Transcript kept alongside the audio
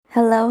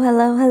Hello,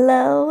 hello,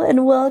 hello,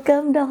 and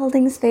welcome to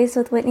Holding Space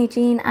with Whitney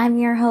Jean. I'm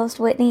your host,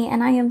 Whitney,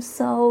 and I am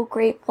so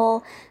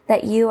grateful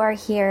that you are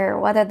here.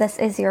 Whether this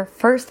is your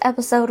first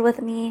episode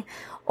with me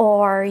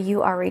or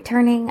you are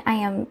returning, I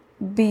am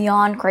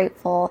beyond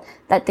grateful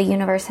that the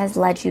universe has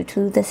led you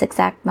to this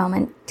exact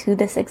moment, to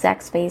this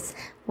exact space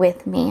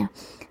with me.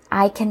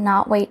 I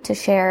cannot wait to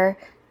share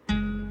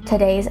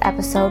today's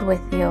episode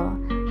with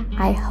you.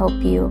 I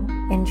hope you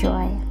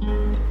enjoy.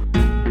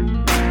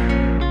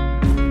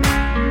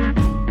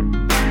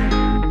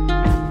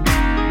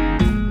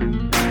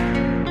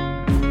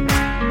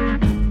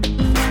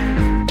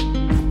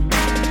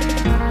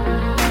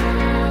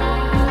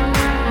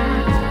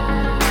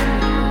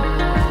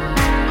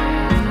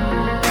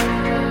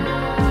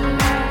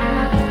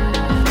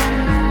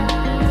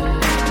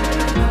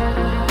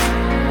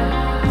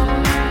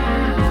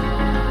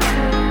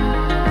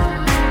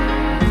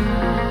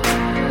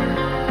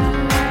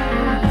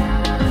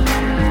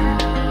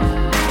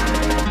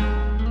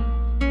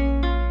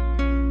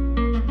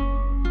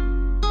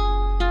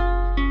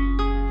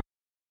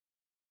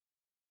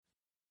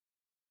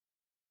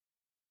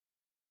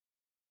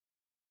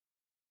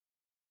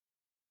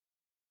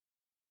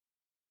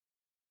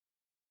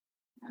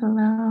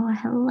 Hello,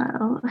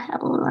 hello,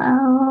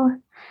 hello.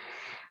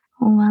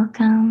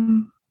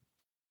 Welcome.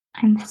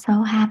 I'm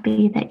so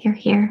happy that you're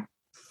here.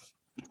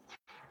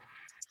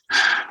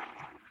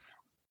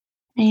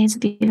 Today is a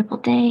beautiful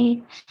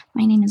day.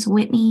 My name is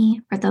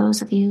Whitney. For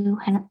those of you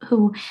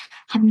who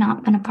have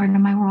not been a part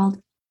of my world,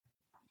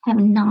 have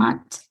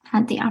not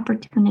had the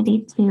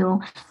opportunity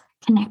to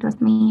connect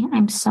with me,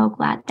 I'm so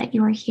glad that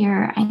you are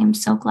here. I am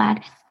so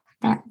glad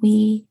that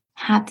we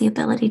have the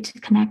ability to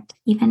connect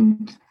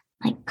even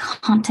like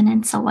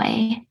continents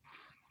away.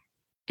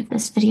 If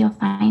this video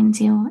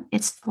finds you,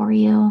 it's for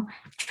you.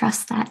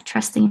 Trust that,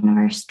 trust the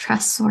universe,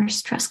 trust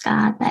source, trust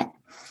God, that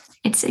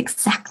it's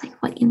exactly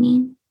what you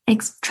need.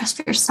 Trust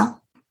yourself.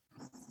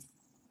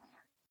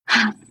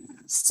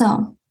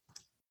 So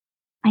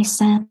I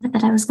said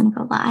that I was going to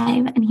go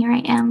live, and here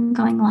I am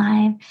going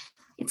live.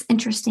 It's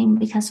interesting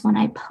because when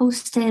I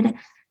posted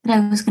that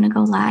I was going to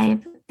go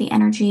live, the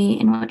energy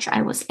in which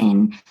I was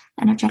in,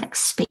 the energetic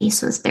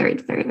space was very,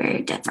 very,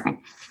 very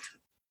different.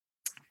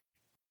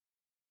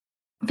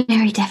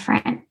 Very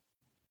different.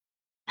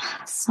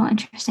 So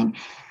interesting.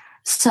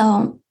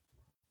 So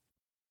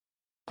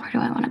where do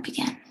I want to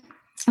begin?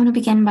 I want to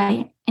begin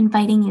by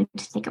inviting you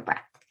to take a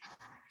breath.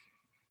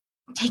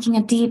 Taking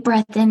a deep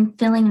breath in,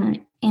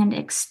 filling and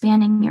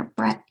expanding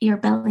your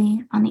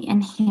belly on the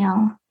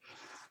inhale.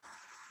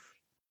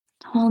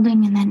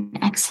 Holding and then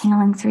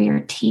exhaling through your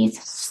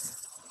teeth.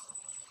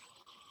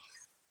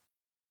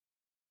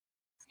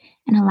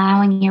 And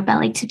allowing your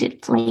belly to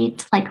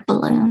deflate like a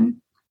balloon.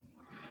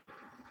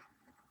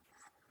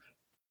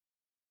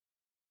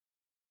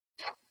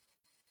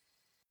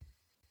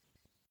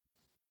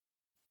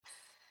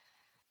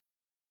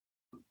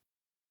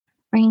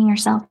 Bringing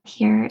yourself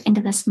here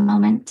into this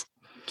moment,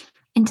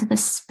 into the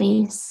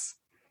space,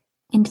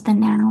 into the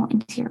now,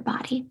 into your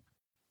body.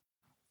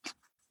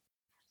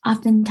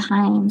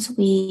 Oftentimes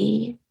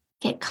we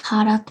get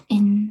caught up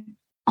in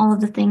all of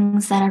the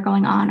things that are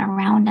going on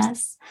around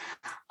us,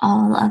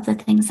 all of the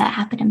things that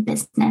happen in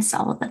business,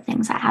 all of the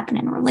things that happen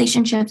in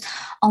relationships,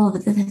 all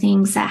of the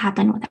things that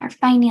happen with our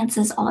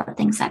finances, all of the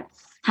things that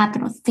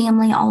happen with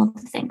family, all of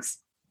the things.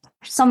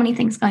 There's so many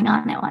things going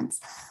on at once.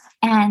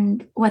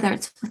 And whether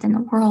it's within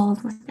the world,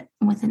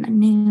 within the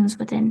news,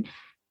 within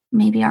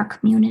maybe our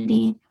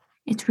community,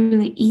 it's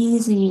really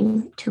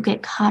easy to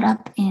get caught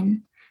up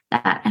in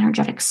that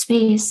energetic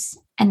space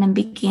and then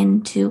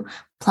begin to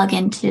plug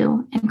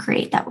into and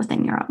create that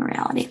within your own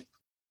reality.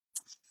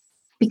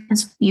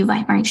 Because you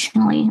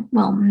vibrationally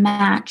will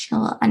match,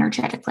 you'll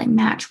energetically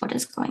match what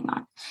is going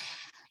on.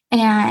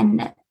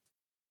 And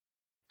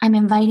I'm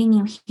inviting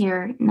you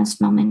here in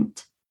this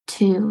moment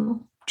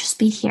to just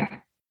be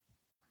here.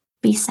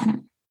 Be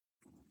centered.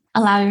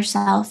 Allow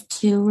yourself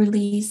to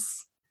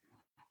release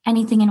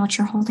anything in which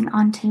you're holding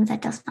on to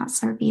that does not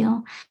serve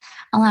you.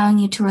 Allowing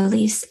you to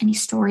release any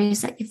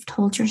stories that you've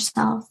told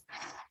yourself,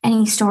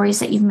 any stories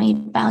that you've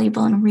made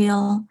valuable and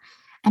real.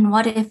 And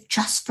what if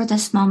just for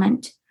this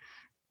moment,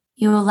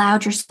 you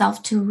allowed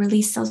yourself to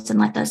release those and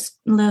let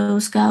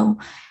those go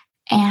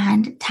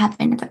and tap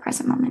into the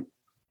present moment,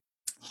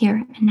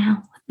 here and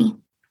now with me.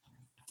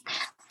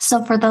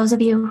 So for those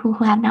of you who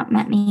have not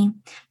met me,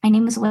 my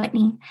name is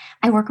Whitney.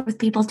 I work with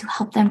people to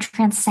help them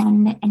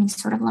transcend any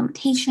sort of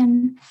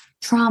limitation,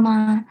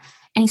 trauma,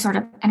 any sort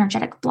of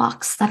energetic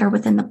blocks that are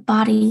within the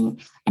body,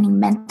 any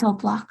mental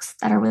blocks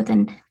that are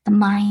within the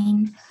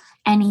mind,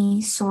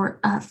 any sort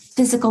of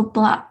physical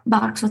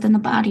box within the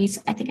bodies.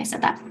 I think I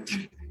said that.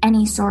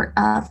 Any sort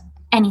of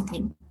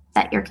anything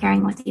that you're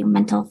carrying with you,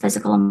 mental,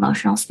 physical,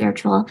 emotional,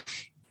 spiritual,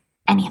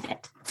 any of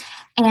it.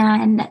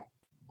 And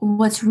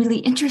what's really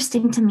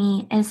interesting to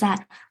me is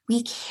that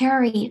we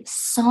carry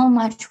so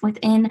much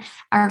within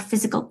our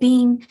physical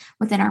being,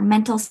 within our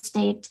mental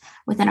state,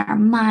 within our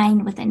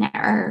mind, within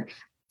our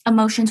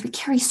emotions. We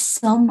carry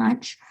so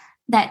much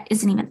that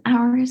isn't even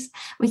ours.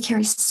 We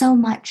carry so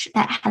much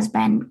that has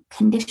been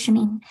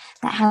conditioning,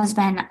 that has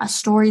been a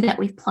story that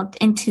we've plugged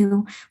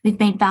into, we've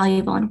made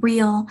valuable and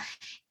real.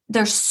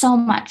 There's so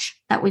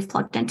much that we've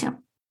plugged into.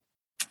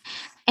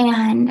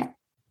 And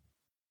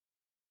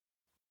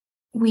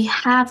we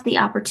have the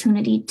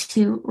opportunity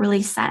to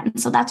release that. And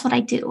so that's what I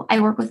do.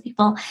 I work with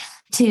people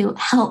to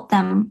help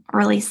them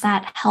release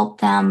that, help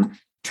them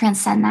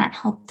transcend that,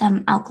 help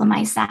them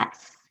alchemize that.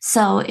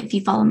 So if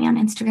you follow me on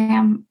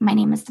Instagram, my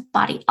name is The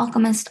Body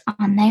Alchemist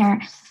on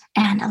there.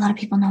 And a lot of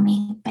people know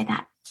me by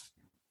that.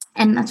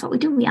 And that's what we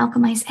do. We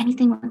alchemize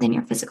anything within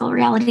your physical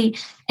reality,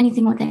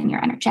 anything within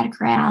your energetic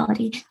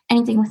reality,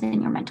 anything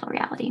within your mental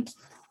reality.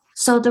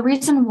 So the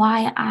reason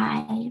why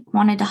I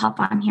wanted to hop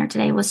on here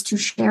today was to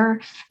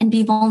share and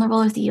be vulnerable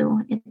with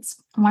you.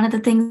 It's one of the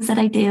things that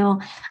I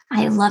do.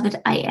 I love it.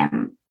 I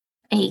am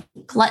a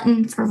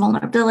glutton for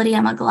vulnerability.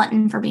 I'm a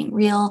glutton for being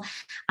real.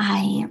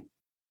 I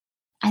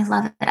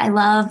love it. I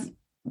love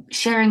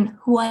sharing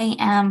who I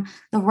am,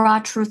 the raw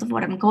truth of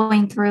what I'm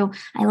going through.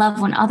 I love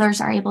when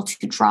others are able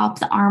to drop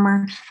the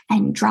armor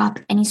and drop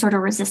any sort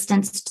of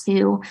resistance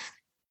to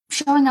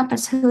showing up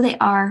as who they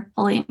are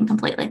fully and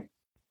completely.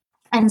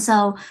 And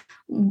so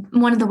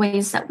one of the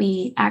ways that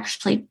we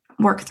actually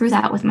work through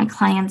that with my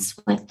clients,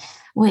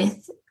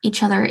 with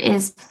each other,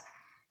 is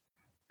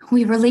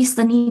we release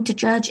the need to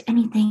judge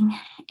anything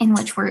in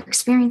which we're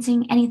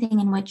experiencing, anything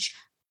in which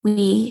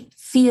we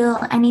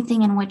feel,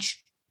 anything in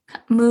which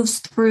moves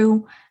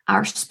through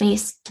our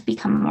space, to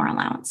become more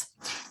allowance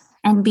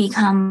and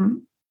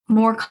become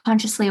more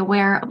consciously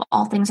aware of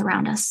all things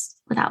around us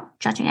without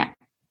judging it.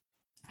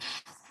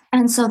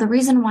 And so the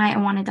reason why I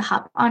wanted to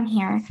hop on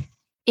here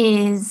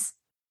is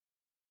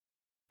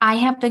I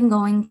have been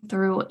going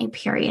through a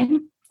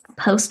period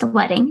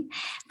post-wedding.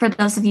 For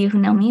those of you who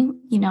know me,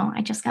 you know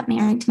I just got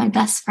married to my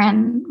best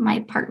friend,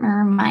 my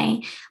partner,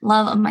 my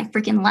love of my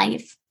freaking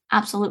life,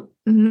 absolute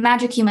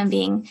magic human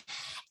being.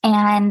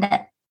 And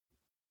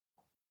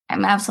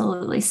I'm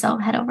absolutely so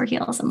head over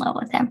heels in love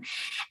with him.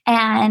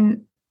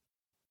 And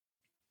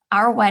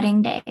our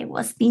wedding day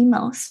was the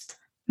most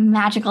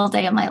magical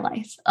day of my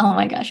life. Oh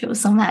my gosh, it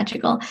was so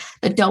magical.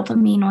 The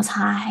dopamine was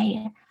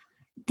high.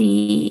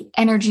 The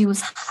energy was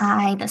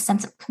high, the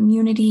sense of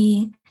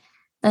community,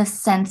 the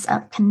sense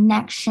of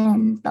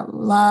connection, the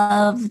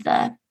love,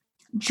 the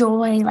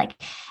joy, like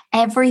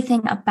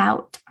everything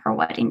about our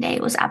wedding day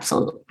was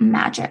absolute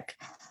magic.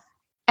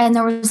 And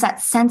there was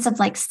that sense of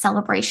like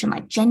celebration,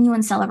 like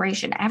genuine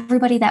celebration.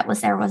 Everybody that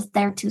was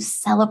there to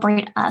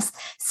celebrate us,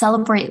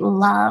 celebrate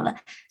love,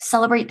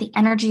 celebrate the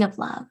energy of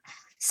love,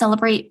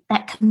 celebrate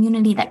that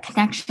community, that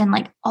connection,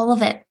 like all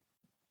of it.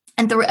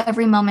 And through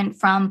every moment,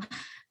 from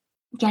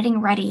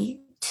getting ready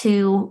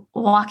to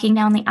walking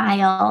down the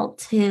aisle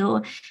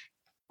to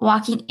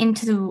walking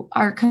into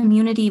our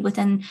community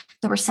within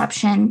the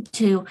reception,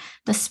 to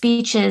the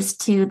speeches,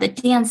 to the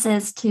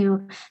dances,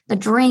 to the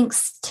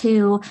drinks,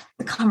 to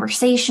the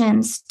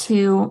conversations,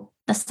 to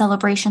the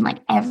celebration, like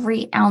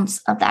every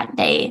ounce of that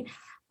day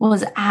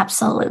was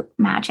absolute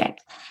magic.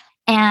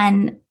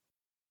 And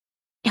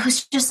it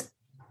was just,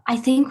 I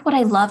think what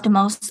I loved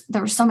most,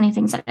 there were so many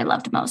things that I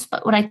loved most,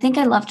 but what I think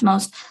I loved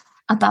most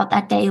about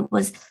that day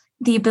was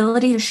the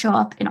ability to show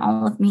up in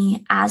all of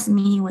me as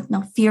me with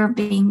no fear of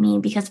being me,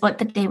 because what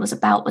the day was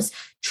about was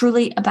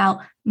truly about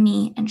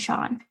me and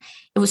Sean.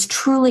 It was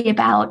truly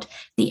about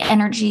the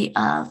energy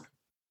of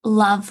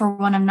love for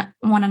one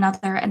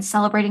another and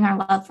celebrating our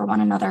love for one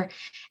another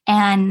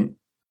and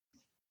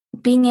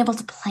being able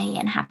to play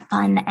and have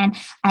fun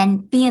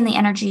and be in the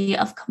energy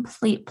of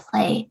complete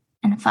play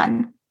and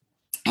fun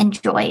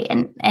and joy.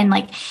 And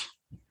like,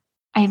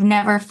 I've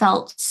never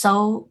felt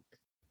so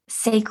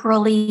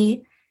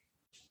sacrally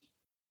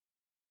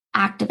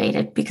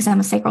activated, because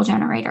I'm a sacral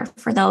generator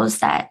for those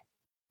that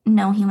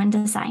know human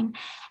design.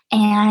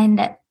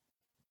 And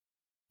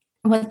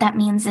what that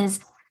means is,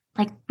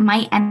 like,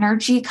 my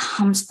energy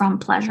comes from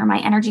pleasure. My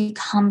energy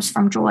comes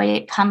from joy.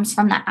 It comes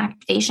from that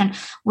activation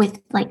with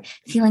like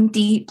feeling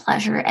deep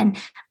pleasure. And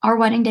our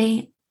wedding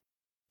day,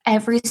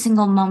 every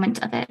single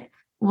moment of it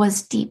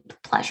was deep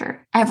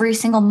pleasure. Every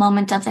single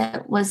moment of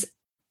it was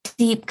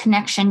deep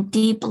connection,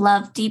 deep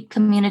love, deep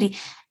community,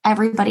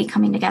 everybody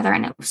coming together.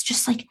 And it was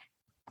just like,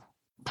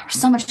 there was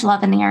so much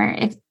love in the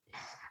air.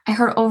 I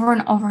heard over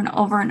and over and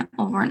over and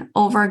over and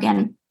over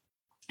again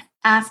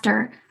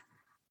after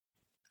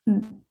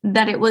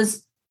that it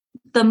was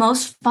the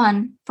most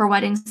fun for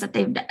weddings that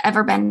they've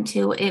ever been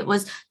to. It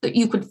was that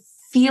you could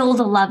feel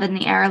the love in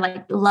the air,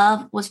 like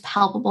love was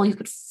palpable. You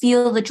could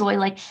feel the joy,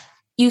 like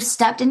you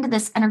stepped into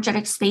this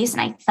energetic space,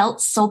 and I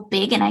felt so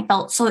big and I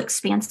felt so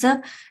expansive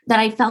that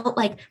I felt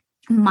like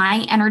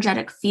my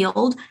energetic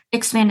field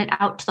expanded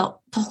out to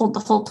hold the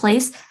whole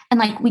place. And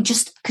like, we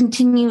just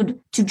continued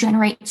to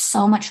generate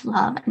so much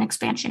love and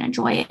expansion and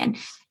joy and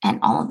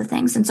all of the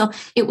things. And so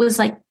it was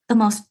like the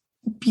most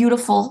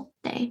beautiful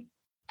day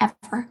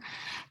ever.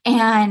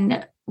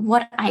 And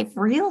what I've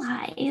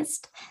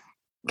realized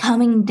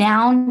coming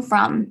down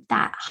from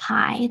that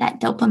high, that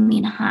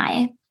dopamine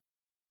high,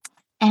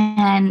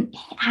 and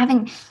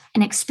having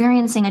and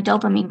experiencing a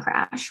dopamine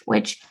crash,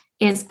 which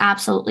is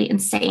absolutely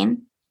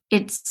insane.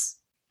 It's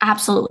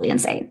absolutely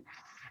insane.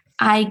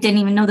 I didn't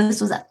even know this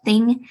was a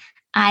thing.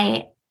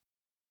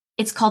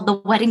 It's called the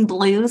wedding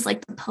blues,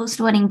 like the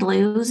post-wedding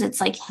blues. It's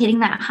like hitting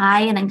that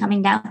high and then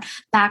coming down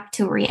back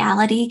to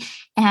reality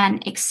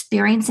and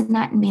experiencing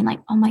that and being like,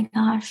 oh my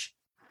gosh,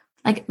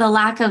 like the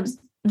lack of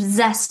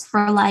zest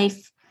for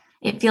life.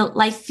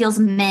 Life feels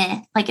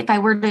meh. Like if I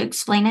were to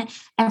explain it,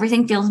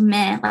 everything feels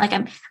meh. Like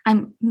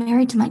I'm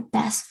married to my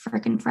best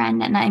freaking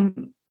friend and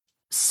I'm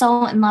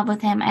so in love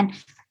with him.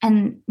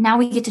 And now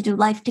we get to do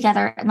life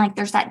together. And like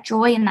there's that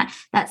joy and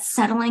that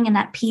settling and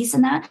that peace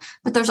in that.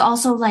 But there's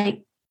also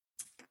like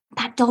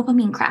that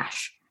dopamine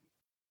crash,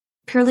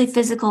 purely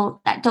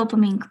physical, that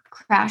dopamine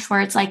crash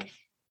where it's like,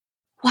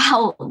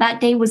 wow, that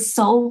day was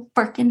so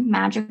freaking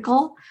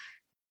magical.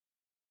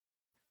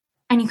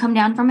 And you come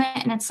down from it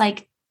and it's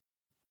like,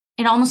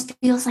 it almost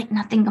feels like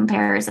nothing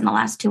compares in the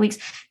last 2 weeks.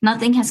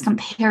 Nothing has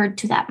compared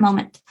to that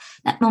moment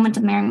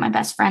of marrying my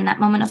best friend, that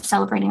moment of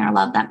celebrating our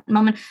love, that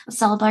moment of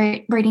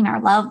celebrating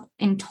our love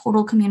in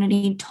total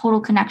community,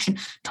 total connection,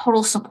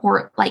 total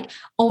support, like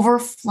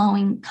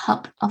overflowing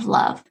cup of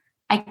love.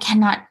 I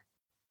cannot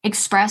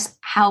express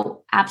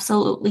how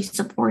absolutely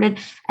supported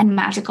and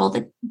magical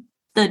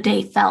the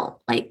day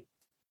felt. Like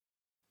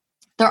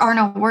there are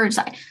no words.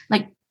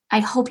 I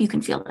hope you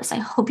can feel this. I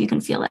hope you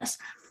can feel this.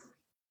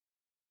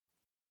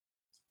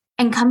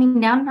 And coming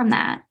down from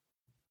that,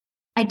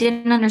 I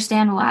didn't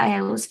understand why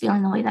I was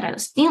feeling the way that I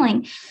was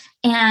feeling.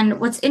 And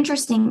what's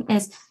interesting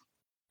is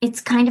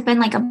it's kind of been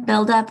like a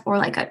buildup or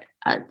like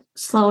a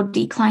slow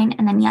decline.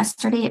 And then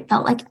yesterday it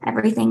felt like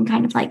everything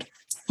kind of like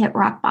hit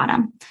rock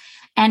bottom.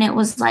 And it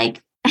was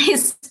like I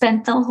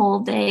spent the whole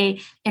day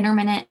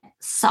intermittent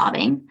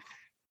sobbing.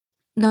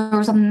 There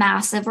was a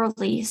massive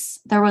release.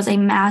 There was a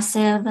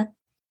massive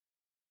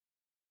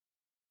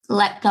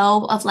let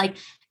go of like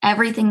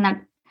everything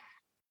that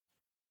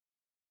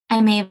I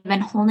may have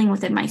been holding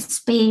within my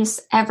space,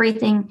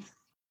 everything.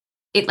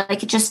 It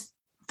just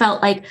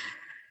felt like,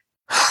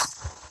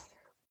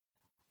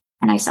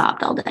 and I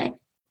sobbed all day,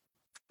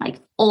 like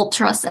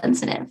ultra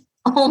sensitive.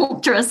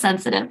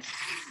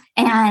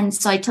 And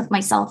so I took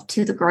myself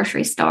to the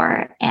grocery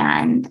store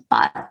and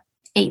bought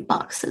 8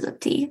 boxes of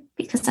tea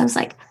because I was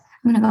like,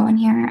 I'm going to go in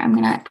here. I'm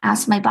going to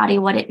ask my body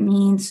what it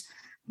needs,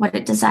 what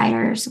it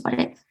desires, what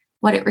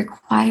it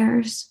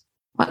requires,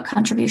 what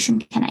contribution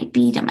can I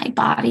be to my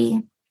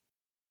body.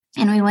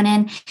 And we went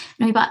in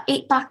and we bought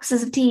 8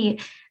 boxes of tea,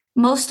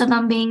 most of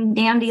them being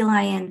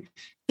dandelion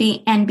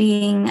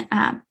being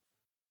a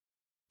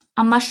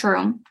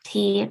mushroom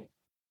tea,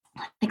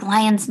 like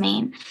lion's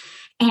mane,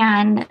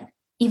 and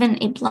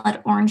even a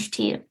blood orange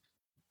tea.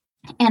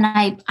 And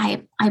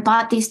I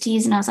bought these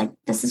teas and I was like,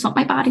 this is what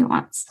my body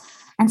wants.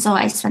 And so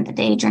I spent the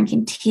day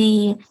drinking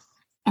tea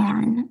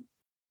and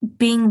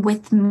being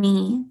with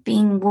me,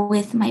 being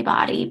with my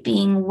body,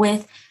 being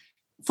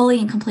fully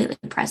and completely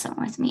present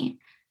with me.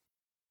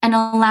 And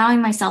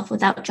allowing myself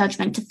without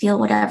judgment to feel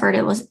whatever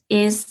it was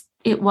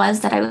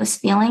that I was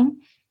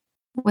feeling,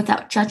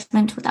 without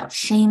judgment, without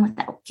shame,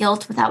 without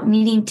guilt, without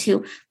needing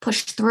to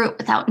push through it,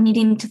 without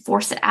needing to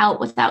force it out,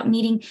 without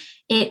needing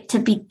it to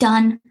be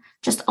done.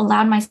 Just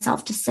allowed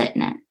myself to sit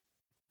in it.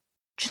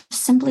 Just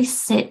simply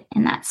sit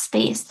in that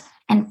space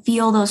and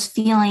feel those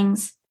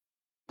feelings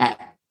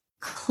that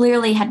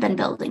clearly had been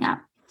building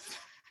up.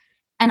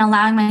 And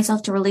allowing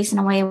myself to release in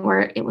a way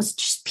where it was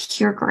just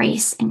pure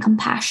grace and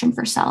compassion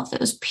for self. It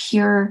was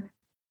pure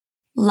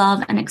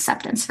love and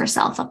acceptance for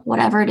self of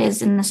whatever it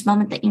is in this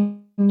moment that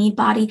you need,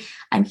 body.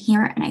 I'm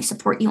here and I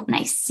support you and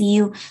I see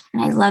you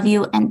and I love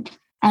you and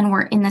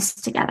we're in this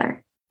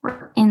together.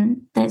 We're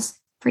in this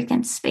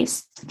freaking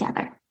space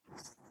together.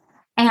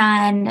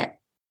 And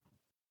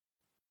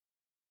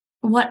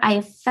what I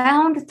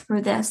found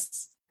through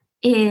this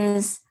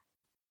is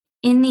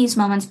in these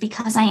moments,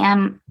 because I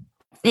am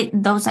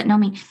those that know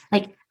me,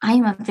 like I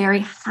am a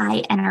very high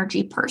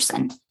energy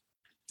person.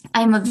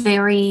 I'm a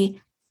very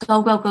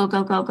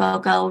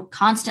go,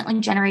 constantly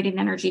generating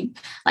energy,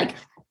 like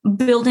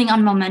building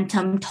on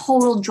momentum,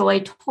 total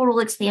joy, total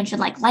expansion.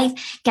 Like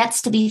life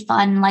gets to be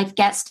fun. Life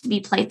gets to be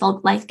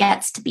playful. Life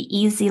gets to be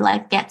easy.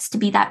 Life gets to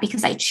be that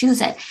because I choose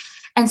it.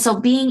 And so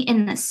being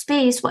in this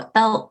space, what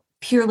felt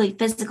purely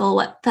physical,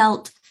 what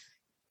felt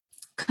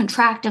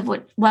contractive,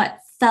 what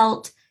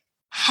felt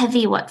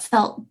heavy, what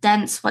felt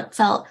dense, what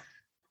felt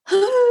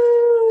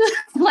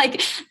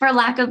like, for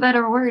lack of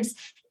better words,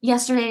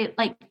 yesterday,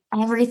 like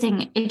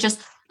everything, it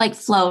just like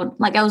flowed.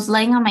 Like I was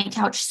laying on my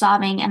couch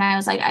sobbing and I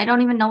was like, I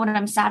don't even know what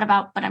I'm sad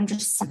about, but I'm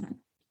just sad.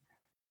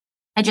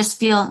 I just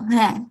feel,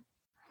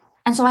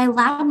 and so I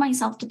allowed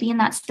myself to be in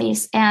that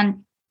space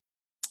and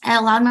I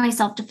allowed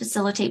myself to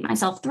facilitate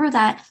myself through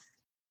that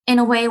in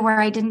a way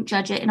where I didn't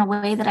judge it, in a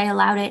way that I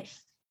allowed it,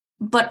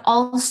 but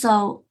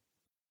also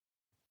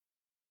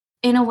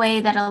in a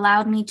way that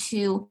allowed me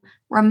to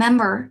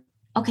remember,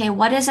 okay,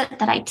 what is it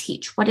that I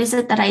teach? What is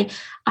it that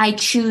I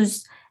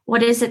choose?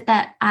 What is it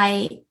that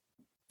I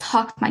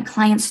talk my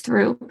clients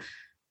through?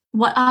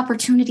 what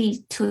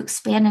opportunity to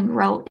expand and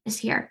grow is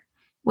here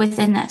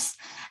within this?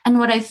 And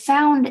what I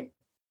found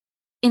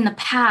in the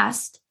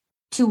past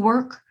to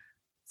work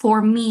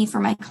for me, for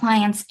my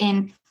clients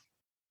in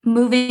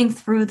moving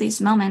through these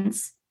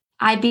moments,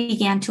 I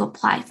began to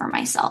apply for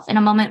myself in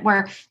a moment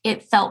where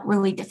it felt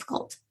really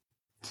difficult,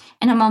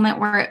 in a moment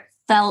where it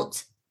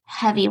felt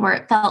heavy, where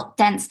it felt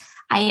dense.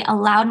 I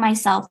allowed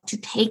myself to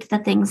take the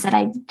things that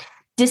I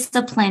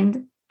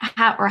disciplined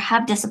or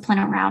have discipline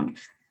around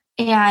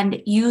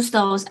and use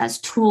those as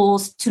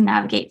tools to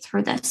navigate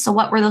through this. So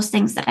what were those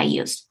things that I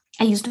used?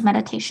 I used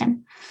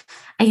meditation.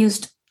 I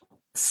used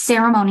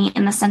ceremony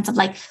in the sense of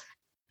like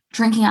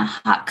drinking a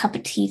hot cup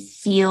of tea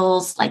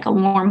feels like a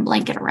warm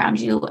blanket around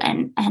you.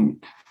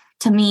 And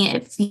to me,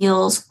 it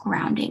feels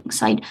grounding.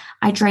 So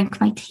I drank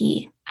my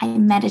tea. I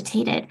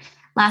meditated.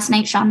 Last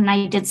night, Sean and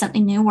I did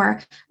something new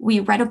where we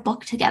read a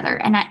book together,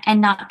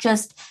 and not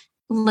just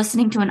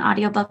listening to an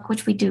audiobook,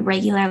 which we do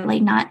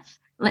regularly,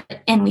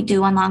 and we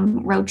do on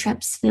long road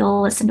trips.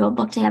 We'll listen to a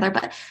book together,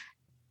 but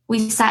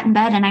we sat in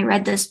bed and I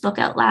read this book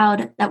out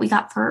loud that we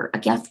got for a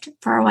gift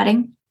for our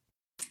wedding.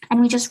 And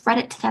we just read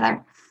it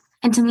together.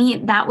 And to me,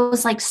 that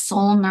was like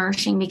soul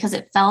nourishing, because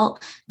it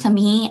felt to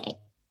me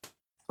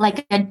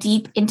like a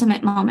deep,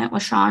 intimate moment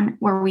with Sean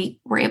where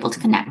we were able to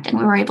connect and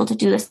we were able to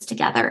do this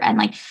together. And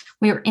like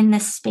we were in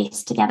this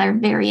space together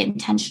very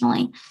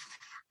intentionally.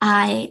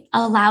 I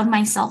allowed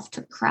myself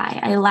to cry.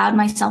 I allowed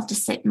myself to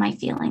sit in my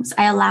feelings.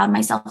 I allowed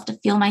myself to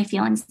feel my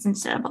feelings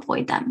instead of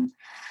avoid them.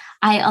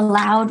 I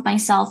allowed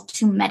myself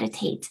to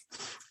meditate.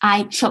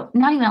 I chose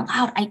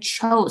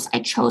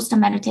to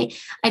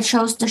meditate. I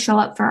chose to show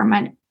up for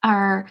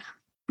our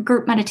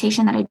group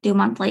meditation that I do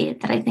monthly,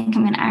 that I think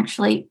I'm going to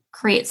actually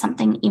create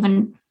something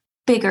even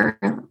bigger,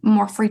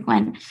 more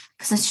frequent,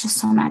 because it's just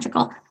so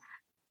magical.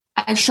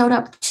 I showed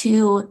up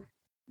to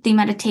the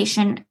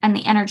meditation and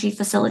the energy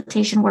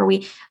facilitation where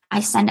I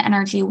send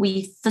energy,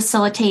 we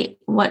facilitate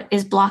what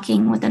is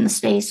blocking within the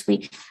space.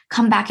 We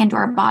come back into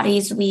our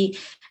bodies.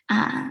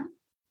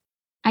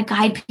 I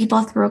guide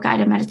people through a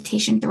guided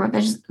meditation, through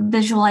a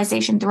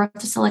visualization, through a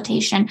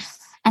facilitation.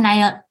 And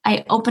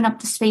I open up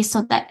the space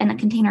so that in the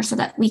container so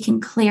that we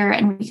can clear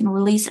and we can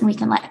release and we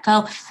can let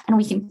go and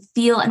we can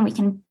feel and we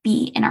can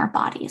be in our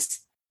bodies.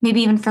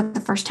 Maybe even for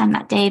the first time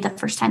that day, the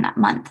first time that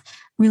month,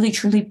 really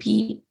truly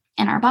be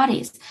in our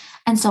bodies.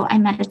 And so I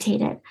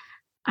meditated.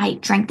 I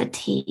drank the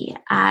tea.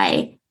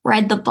 I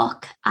read the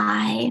book.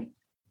 I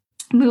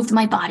moved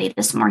my body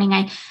this morning.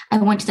 I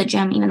went to the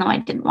gym even though I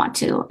didn't want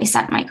to. I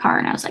sat in my car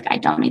and I was like, I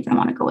don't even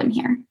want to go in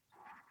here.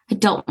 I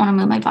don't want to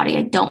move my body.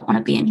 I don't want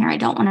to be in here. I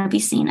don't want to be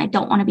seen. I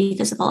don't want to be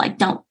visible. I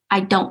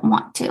don't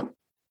want to,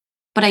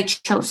 but I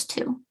chose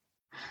to.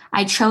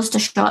 I chose to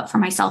show up for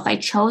myself. I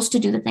chose to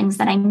do the things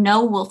that I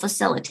know will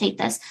facilitate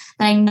this,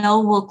 that I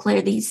know will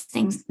clear these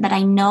things, that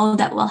I know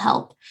that will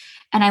help.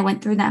 And I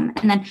went through them.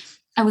 And then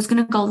I was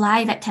going to go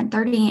live at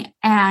 10:30.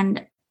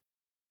 And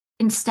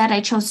instead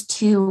I chose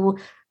to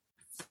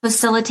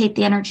facilitate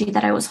the energy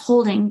that I was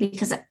holding,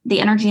 because the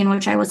energy in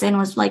which I was in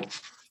was like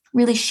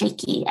really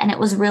shaky. And it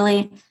was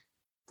really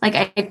like,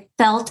 I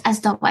felt as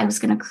though I was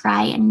going to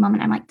cry any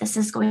moment. I'm like, this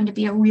is going to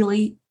be a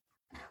really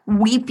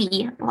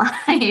weepy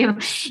live.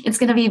 It's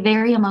going to be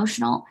very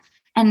emotional.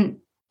 And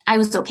I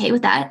was okay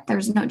with that. There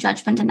was no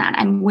judgment in that.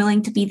 I'm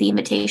willing to be the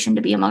invitation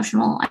to be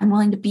emotional. I'm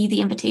willing to be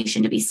the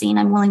invitation to be seen.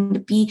 I'm willing to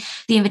be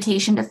the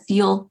invitation to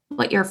feel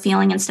what you're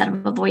feeling instead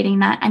of avoiding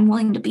that. I'm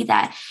willing to be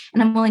that.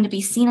 And I'm willing to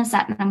be seen as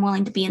that. And I'm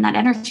willing to be in that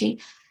energy.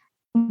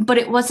 But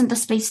it wasn't the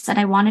space that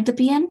I wanted to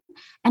be in.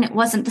 And it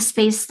wasn't the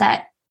space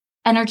that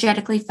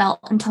energetically felt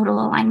in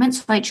total alignment.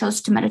 So I chose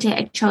to meditate.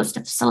 I chose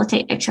to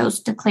facilitate. I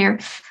chose to clear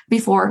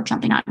before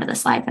jumping onto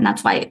this live. And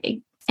that's why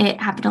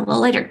it happened a little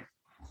later.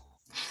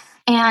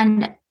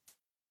 And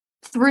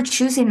through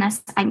choosing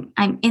this,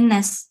 I'm in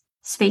this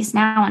space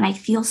now, and I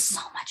feel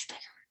so much bigger.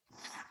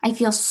 I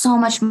feel so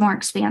much more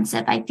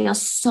expansive. I feel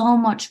so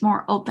much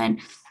more open,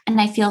 and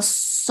I feel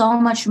so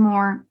much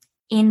more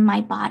in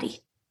my body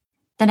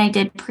than I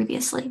did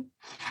previously.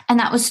 And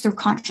that was through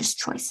conscious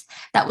choice.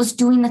 That was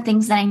doing the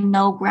things that I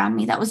know ground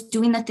me. That was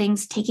doing the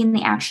things, taking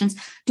the actions,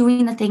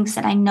 doing the things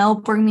that I know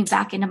bring me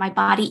back into my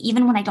body,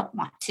 even when I don't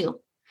want to.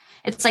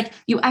 It's like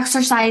you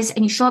exercise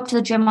and you show up to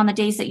the gym on the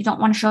days that you don't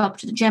want to show up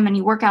to the gym, and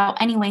you work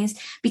out anyways,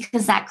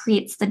 because that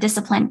creates the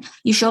discipline.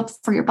 You show up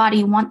for your body.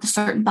 You want the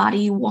certain body.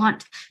 You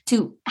want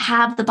to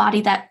have the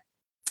body that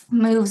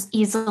moves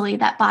easily,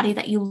 that body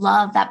that you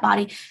love, that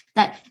body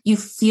that you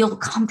feel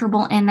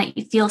comfortable in, that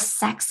you feel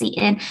sexy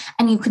in.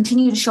 And you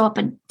continue to show up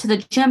to the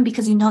gym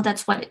because you know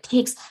that's what it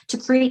takes to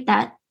create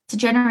that, to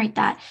generate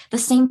that. The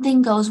same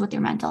thing goes with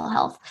your mental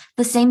health.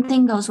 The same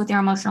thing goes with your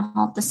emotional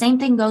health. The same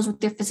thing goes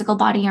with your physical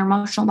body, your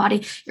emotional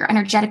body, your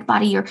energetic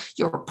body, your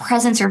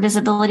presence, your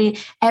visibility,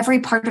 every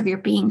part of your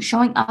being.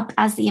 Showing up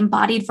as the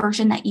embodied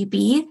version that you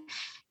be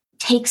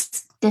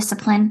takes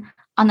discipline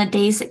on the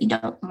days that you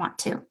don't want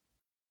to.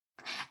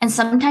 And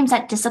sometimes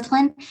that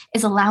discipline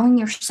is allowing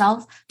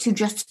yourself to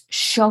just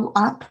show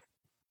up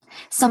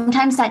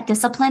Sometimes that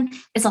discipline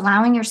is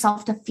allowing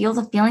yourself to feel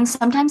the feelings.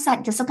 Sometimes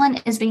that discipline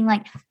is being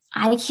like,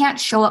 I can't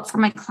show up for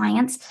my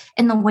clients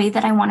in the way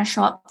that I want to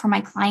show up for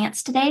my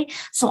clients today.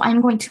 So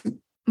I'm going to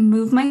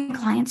move my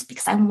clients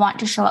because I want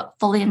to show up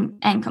fully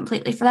and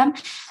completely for them.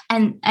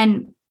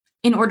 And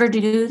in order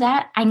to do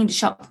that, I need to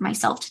show up for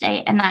myself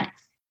today. And that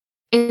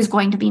is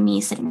going to be me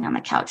sitting on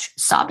the couch,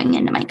 sobbing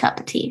into my cup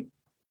of tea.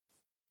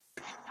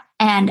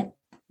 And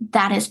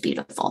that is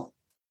beautiful.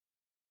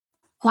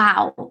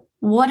 Wow.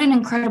 What an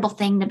incredible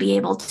thing to be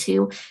able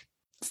to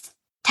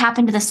tap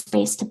into this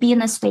space, to be in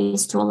this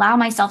space, to allow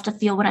myself to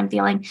feel what I'm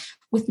feeling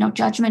with no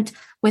judgment,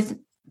 with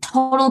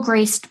total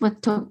grace,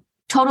 with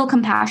total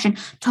compassion,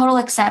 total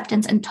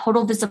acceptance, and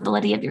total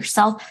visibility of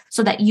yourself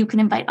so that you can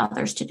invite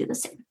others to do the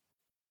same.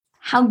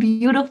 How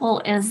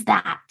beautiful is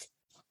that?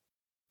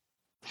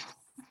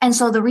 And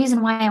so the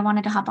reason why I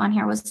wanted to hop on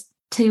here was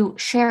to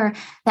share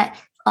that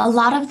a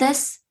lot of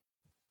this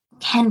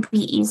can be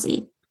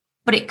easy,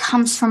 but it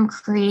comes from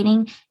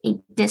creating a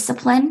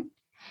discipline.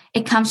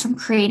 It comes from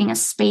creating a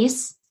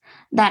space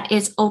that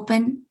is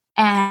open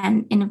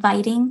and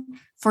inviting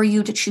for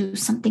you to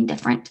choose something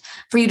different,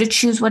 for you to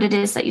choose what it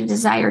is that you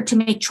desire, to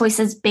make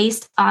choices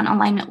based on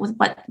alignment with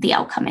what the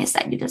outcome is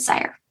that you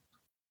desire.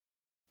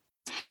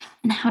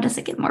 And how does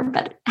it get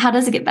better? How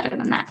does it get better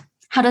than that?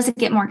 How does it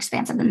get more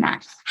expansive than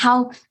that?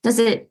 How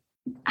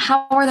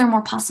are there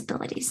more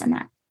possibilities than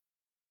that?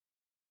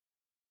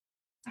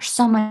 There's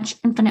so much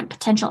infinite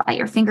potential at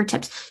your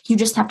fingertips. You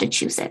just have to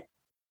choose it.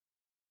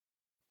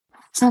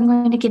 So I'm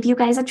going to give you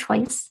guys a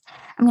choice.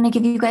 I'm going to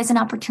give you guys an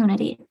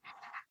opportunity.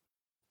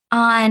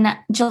 On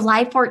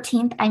July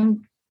 14th,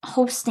 I'm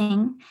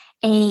hosting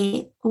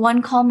a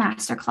one-call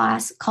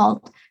masterclass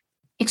called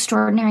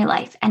Extraordinary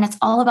Life. And it's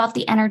all about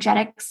the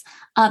energetics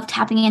of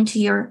tapping into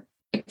your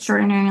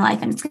extraordinary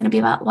life. And it's going to be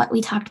about what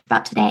we talked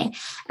about today.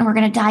 And we're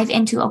going to dive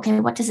into, okay,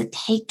 what does it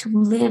take to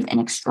live an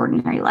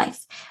extraordinary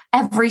life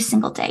every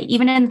single day?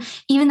 Even in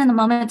the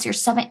moments you're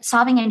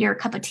sobbing into your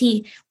cup of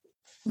tea,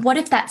 what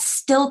if that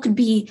still could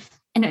be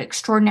an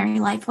extraordinary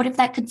life? What if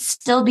that could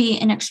still be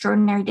an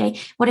extraordinary day?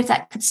 What if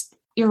that could,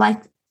 your life,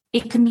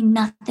 it could mean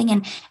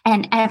nothing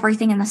and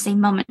everything in the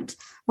same moment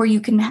where you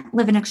can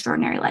live an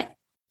extraordinary life?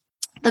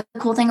 The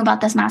cool thing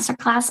about this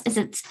masterclass is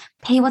it's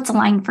pay what's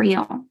aligned for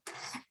you.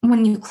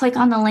 When you click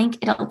on the link,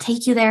 it'll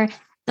take you there.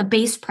 The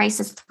base price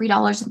is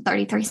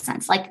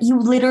 $3.33. Like, you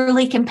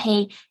literally can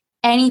pay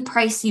any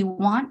price you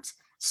want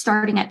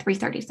starting at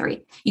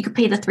 $3.33. You could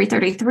pay the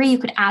 $3.33. You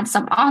could add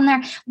some on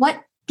there.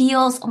 What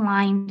feels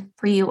aligned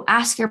for you?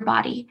 Ask your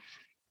body,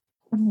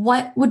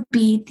 what would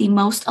be the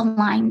most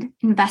aligned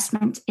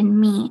investment in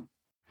me?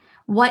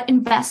 What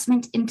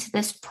investment into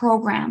this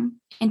program,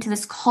 into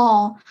this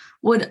call,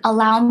 would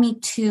allow me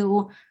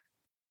to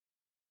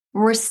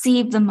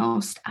receive the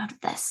most out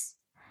of this?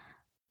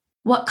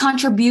 What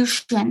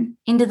contribution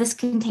into this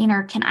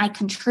container can I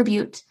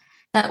contribute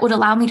that would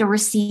allow me to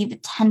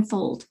receive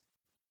tenfold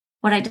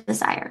what I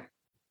desire?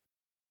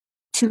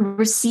 To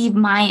receive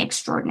my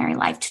extraordinary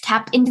life, to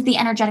tap into the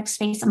energetic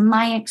space of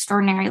my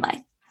extraordinary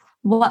life.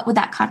 What would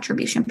that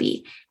contribution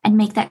be? And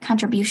make that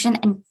contribution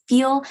and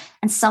feel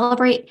and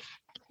celebrate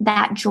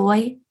that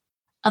joy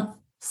of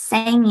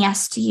saying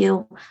yes to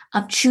you,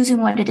 of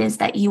choosing what it is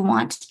that you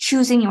want,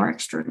 choosing your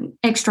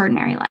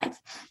extraordinary life,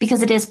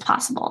 because it is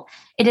possible.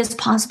 It is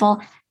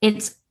possible.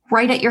 It's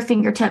right at your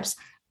fingertips,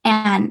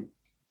 and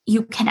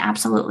you can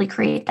absolutely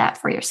create that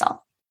for yourself.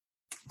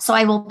 So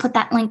I will put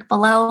that link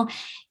below.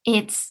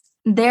 It's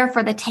there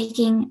for the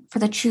taking, for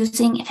the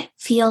choosing. If it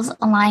feels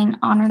aligned,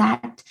 honor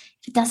that.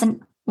 If it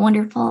doesn't,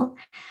 wonderful.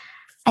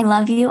 I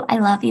love you. I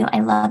love you. I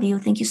love you.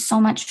 Thank you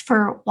so much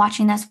for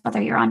watching this, whether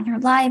you're on here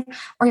live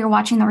or you're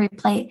watching the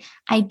replay.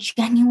 I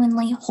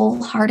genuinely,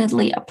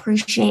 wholeheartedly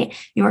appreciate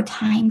your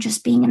time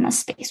just being in this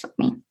space with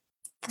me,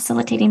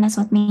 facilitating this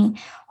with me,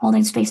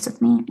 holding space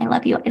with me. I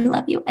love you. I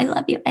love you. I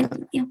love you. I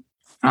love you.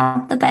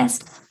 Have the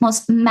best,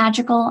 most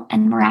magical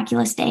and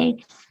miraculous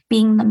day,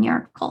 being the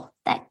miracle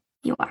that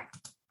you are.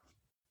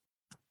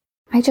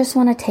 I just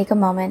want to take a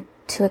moment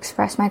to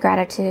express my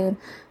gratitude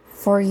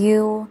for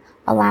you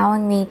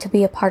allowing me to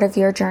be a part of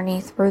your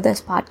journey through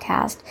this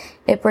podcast.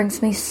 It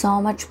brings me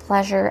so much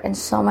pleasure and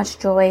so much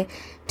joy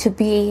to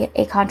be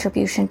a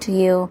contribution to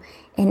you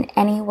in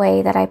any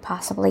way that I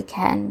possibly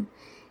can.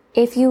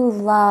 If you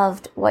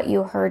loved what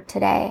you heard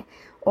today,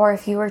 or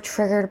if you were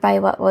triggered by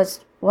what was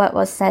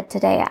said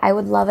today, I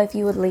would love if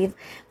you would leave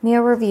me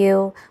a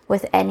review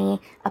with any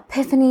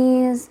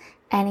epiphanies,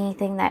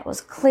 anything that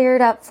was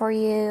cleared up for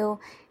you,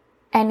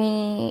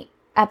 any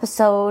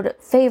episode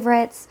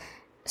favorites,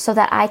 so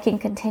that I can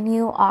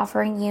continue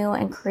offering you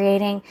and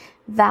creating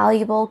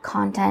valuable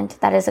content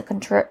that is a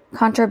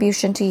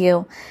contribution to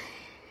you.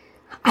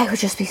 I would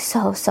just be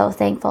so, so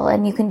thankful.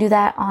 And you can do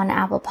that on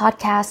Apple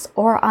Podcasts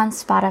or on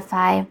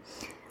Spotify.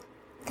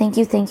 Thank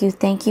you, thank you,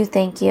 thank you,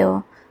 thank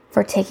you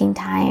for taking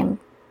time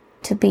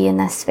to be in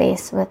this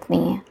space with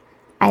me.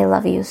 I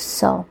love you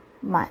so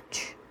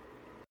much.